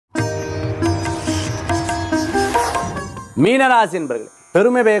மீனராசி என்பர்கள்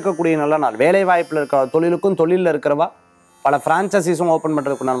பெருமை பயக்கக்கூடிய நல்ல நாள். வேலை வாய்ப்பில் இருக்கிற தொழிலுக்கும் தொழிலில் இருக்கிறவா பல ஃப்ரான்ச்சைஸும் ஓப்பன்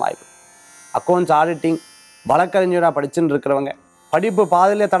பண்ணுறதுக்குண்டான வாய்ப்பு. அக்கௌண்ட்ஸ் ஆடிட்டிங் வழக்கறிஞராக படிச்சுன்னு இருக்கிறவங்க, படிப்பு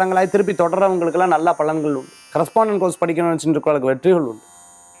பாதிலே தடங்களாய் திருப்பி தொடர்றவங்களுக்கெல்லாம் நல்ல பலன்கள் உண்டு. கரஸ்பாண்டன்ட் கோர்ஸ் படிக்கணும்னு நினச்சிட்டு இருக்கிறவங்களுக்கு வெற்றிகள் உண்டு.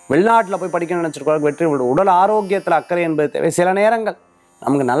 வெளிநாட்டில் போய் படிக்கணும்னு நினச்சிருக்கவங்களுக்கு வெற்றிகள் உண்டு. உடல் ஆரோக்கியத்தில் அக்கறை என்பது தேவை. சில நேரங்கள்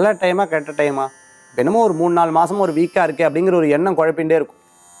நமக்கு நல்ல டைமாக கெட்ட டைமா என்னமோ ஒரு 3-4 மாதமும் ஒரு வீக்காக இருக்கே அப்படிங்கிற ஒரு எண்ணம் குழப்பிகிட்டே இருக்கும்.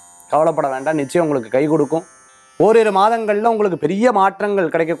 கவலைப்பட வேண்டாம், நிச்சயம் உங்களுக்கு கை கொடுக்கும். ஓரிரு மாதங்களில் உங்களுக்கு பெரிய மாற்றங்கள்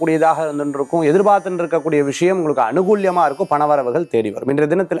கிடைக்கக்கூடியதாக இருந்துருக்கும். எதிர்பார்த்துட்டு இருக்கக்கூடிய விஷயம் உங்களுக்கு அனுகூல்யமாக இருக்கும். பணவரவுகள் தேடி வரும். இன்றைய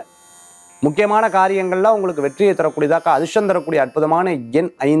தினத்தில் முக்கியமான காரியங்கள்லாம் உங்களுக்கு வெற்றியை தரக்கூடியதாக, அதிர்ஷ்டம் தரக்கூடிய அற்புதமான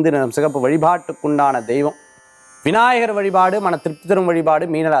எண் 5 நிறம் சிகப்பு. வழிபாட்டுக்குண்டான தெய்வம் விநாயகர் வழிபாடு. மன திருப்தி தரும் வழிபாடு.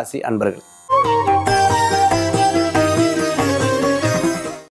 மீனராசி அன்பர்கள்.